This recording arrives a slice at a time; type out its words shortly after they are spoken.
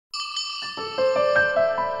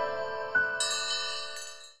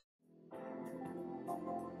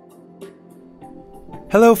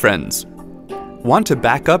Hello friends! Want to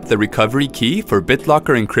back up the recovery key for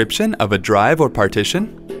BitLocker encryption of a drive or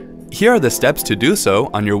partition? Here are the steps to do so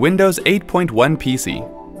on your Windows 8.1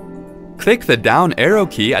 PC. Click the down arrow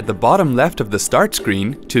key at the bottom left of the Start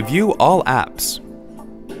screen to view all apps.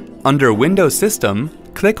 Under Windows System,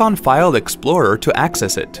 click on File Explorer to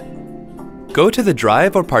access it. Go to the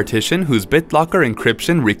drive or partition whose BitLocker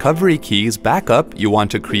encryption recovery key's backup you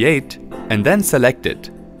want to create, and then select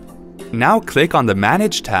it. Now click on the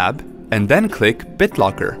Manage tab and then click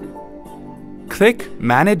BitLocker. Click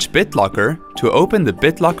Manage BitLocker to open the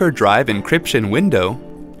BitLocker drive encryption window,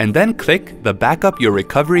 and then click the Backup Your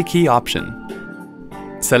Recovery Key option.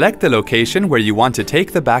 Select the location where you want to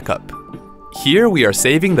take the backup. Here we are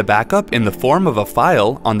saving the backup in the form of a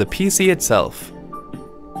file on the PC itself.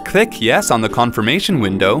 Click Yes on the confirmation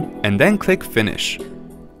window and then click Finish.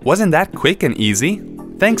 Wasn't that quick and easy?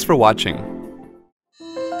 Thanks for watching.